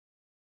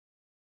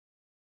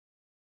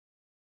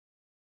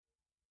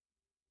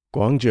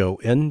Guangzhou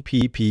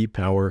NPP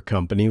Power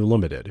Company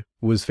Limited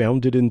was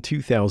founded in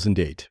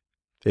 2008.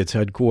 Its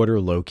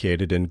headquarters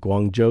located in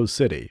Guangzhou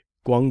City,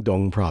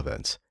 Guangdong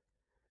Province.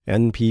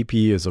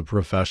 NPP is a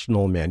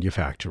professional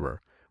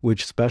manufacturer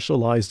which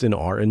specialized in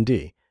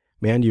R&D,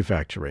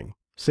 manufacturing,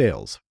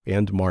 sales,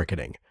 and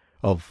marketing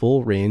of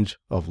full range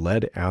of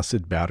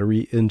lead-acid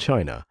battery in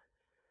China.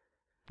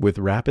 With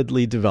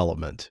rapidly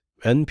development,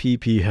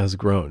 NPP has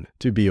grown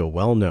to be a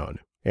well-known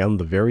and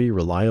the very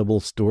reliable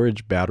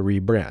storage battery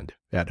brand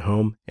at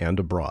home and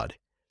abroad.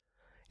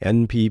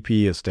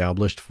 NPP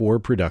established 4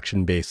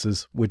 production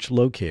bases which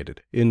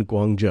located in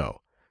Guangzhou,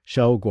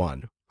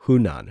 Shaoguan,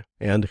 Hunan,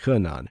 and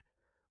Henan.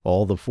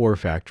 All the 4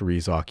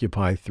 factories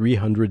occupy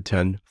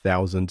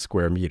 310,000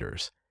 square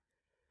meters.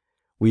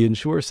 We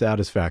ensure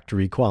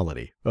satisfactory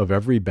quality of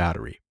every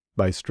battery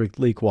by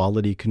strictly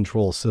quality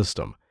control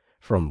system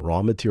from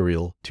raw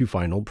material to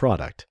final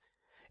product.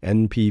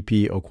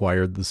 NPP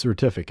acquired the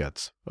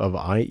certificates of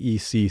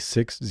IEC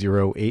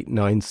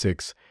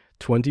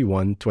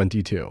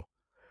 60896-2122,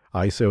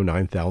 ISO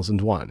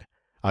 9001,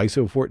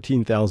 ISO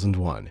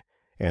 14001,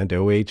 and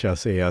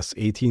OHSAS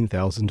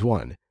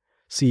 18001,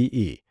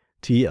 CE,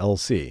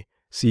 TLC,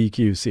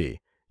 CQC,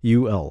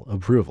 UL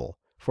approval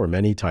for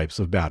many types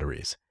of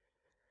batteries.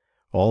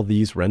 All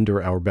these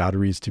render our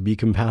batteries to be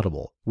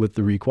compatible with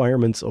the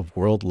requirements of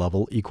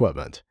world-level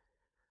equipment.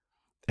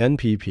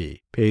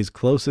 NPP pays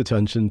close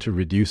attention to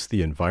reduce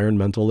the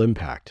environmental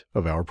impact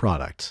of our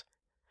products.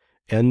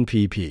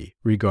 NPP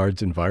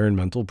regards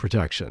environmental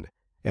protection,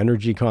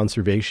 energy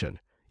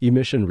conservation,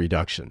 emission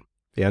reduction,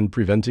 and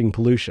preventing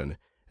pollution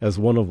as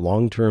one of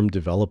long-term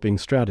developing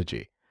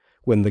strategy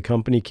when the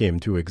company came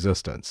to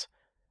existence.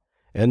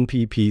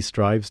 NPP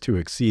strives to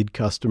exceed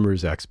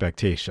customers'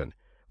 expectation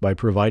by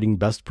providing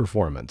best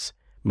performance,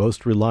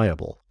 most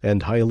reliable,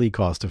 and highly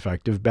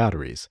cost-effective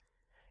batteries,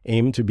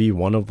 aim to be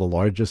one of the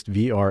largest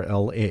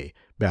VRLA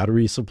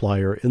battery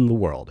supplier in the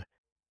world.